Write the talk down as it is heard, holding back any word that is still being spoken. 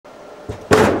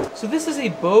So this is a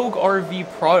BougeRV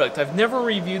product. I've never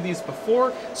reviewed these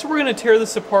before, so we're gonna tear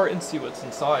this apart and see what's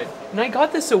inside. And I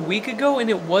got this a week ago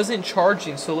and it wasn't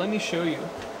charging, so let me show you.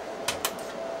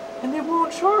 And it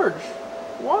won't charge.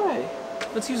 Why?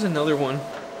 Let's use another one.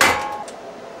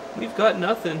 We've got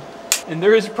nothing. And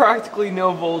there is practically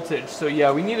no voltage, so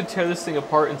yeah, we need to tear this thing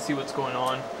apart and see what's going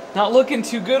on. Not looking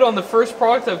too good on the first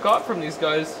product I've got from these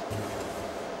guys.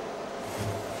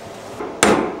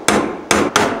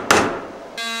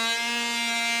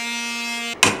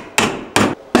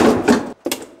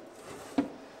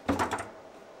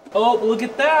 Oh, look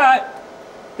at that!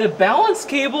 The balance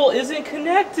cable isn't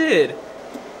connected!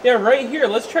 Yeah, right here.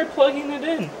 Let's try plugging it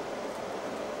in.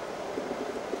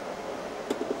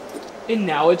 And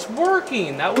now it's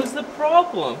working! That was the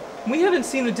problem. We haven't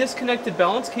seen a disconnected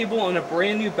balance cable on a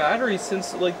brand new battery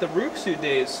since like the Renogy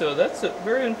days, so that's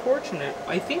very unfortunate.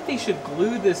 I think they should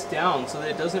glue this down so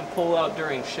that it doesn't pull out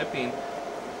during shipping.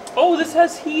 Oh, this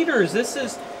has heaters! This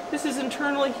is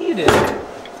internally heated.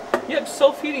 Yep,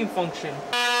 self-heating function.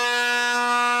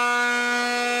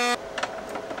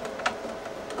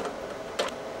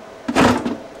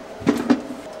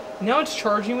 Now it's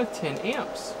charging with 10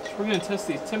 amps. So we're going to test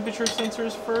these temperature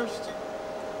sensors first.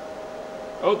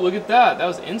 Oh, look at that. That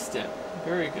was instant.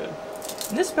 Very good.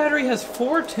 And this battery has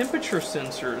 4 temperature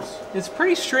sensors. It's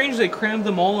pretty strange they crammed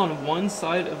them all on one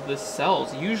side of the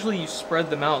cells. Usually you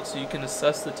spread them out so you can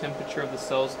assess the temperature of the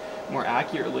cells more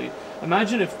accurately.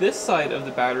 Imagine if this side of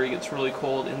the battery gets really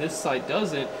cold and this side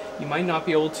doesn't, you might not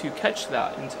be able to catch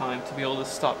that in time to be able to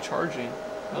stop charging.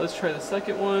 Now let's try the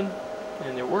second one,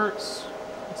 and it works.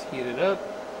 Let's heat it up.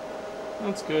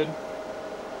 That's good.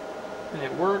 And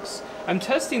it works. I'm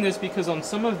testing this because on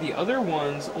some of the other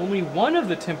ones, only one of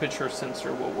the temperature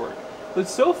sensor will work. But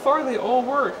so far they all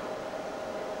work.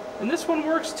 And this one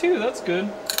works too, that's good.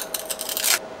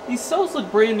 These cells look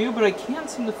brand new, but I can't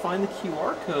seem to find the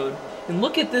QR code. And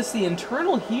look at this, the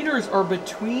internal heaters are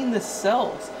between the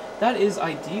cells. That is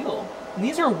ideal. And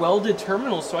these are welded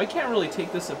terminals, so I can't really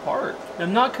take this apart. And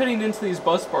I'm not cutting into these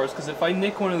bus bars, because if I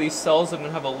nick one of these cells, I'm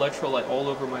going to have electrolyte all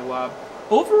over my lab.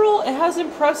 Overall, it has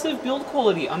impressive build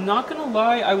quality. I'm not going to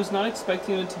lie, I was not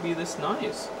expecting it to be this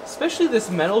nice. Especially this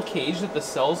metal cage that the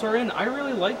cells are in, I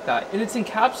really like that. And it's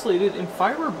encapsulated in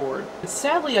fiberboard. But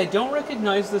sadly, I don't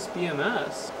recognize this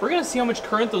BMS. We're going to see how much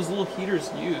current those little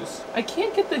heaters use. I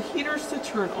can't get the heaters to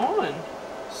turn on.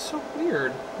 So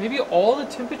weird. Maybe all the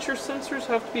temperature sensors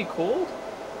have to be cold?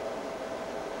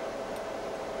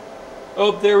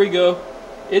 Oh, there we go.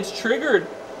 It's triggered.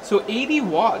 So 80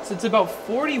 watts. It's about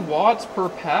 40 watts per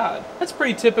pad. That's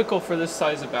pretty typical for this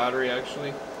size of battery,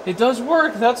 actually. It does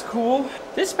work. That's cool.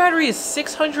 This battery is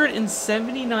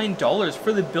 $679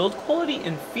 for the build quality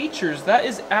and features. That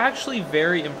is actually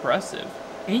very impressive.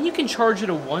 And you can charge at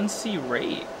a 1C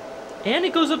rate. And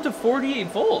it goes up to 48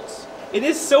 volts. It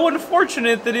is so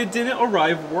unfortunate that it didn't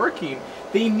arrive working.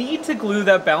 They need to glue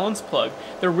that balance plug.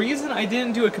 The reason I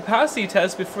didn't do a capacity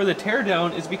test before the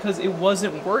teardown is because it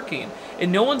wasn't working. And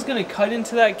no one's gonna cut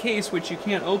into that case, which you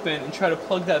can't open, and try to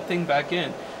plug that thing back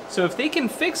in. So if they can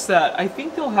fix that, I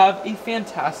think they'll have a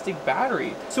fantastic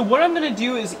battery. So what I'm gonna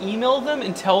do is email them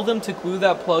and tell them to glue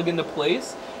that plug into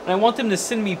place. And I want them to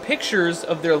send me pictures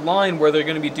of their line where they're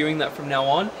going to be doing that from now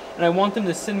on. And I want them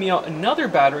to send me out another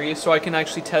battery so I can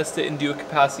actually test it and do a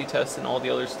capacity test and all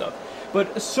the other stuff.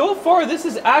 But so far, this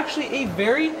is actually a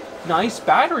very nice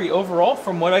battery overall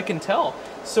from what I can tell.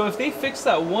 So if they fix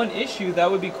that one issue,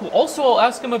 that would be cool. Also, I'll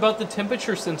ask them about the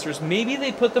temperature sensors. Maybe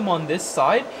they put them on this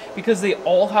side because they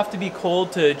all have to be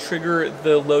cold to trigger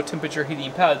the low temperature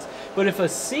heating pads. But if a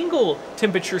single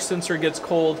temperature sensor gets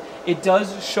cold, it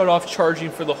does shut off charging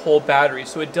for the whole battery.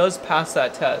 So it does pass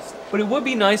that test. But it would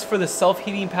be nice for the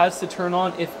self-heating pads to turn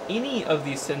on if any of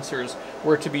these sensors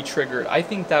were to be triggered. I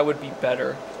think that would be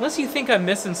better. Unless you think I'm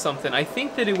missing something, I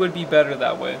think that it would be better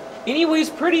that way. Anyways,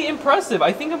 pretty impressive.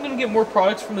 I think I'm going to get more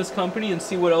products from this company and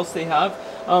see what else they have.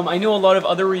 I know a lot of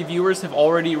other reviewers have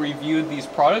already reviewed these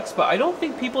products, but I don't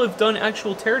think people have done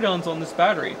actual teardowns on this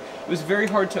battery. It was very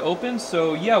hard to open,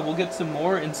 so yeah, we'll get some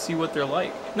more and see what they're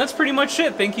like. And that's pretty much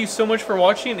it. Thank you so much for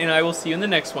watching, and I will see you in the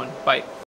next one. Bye.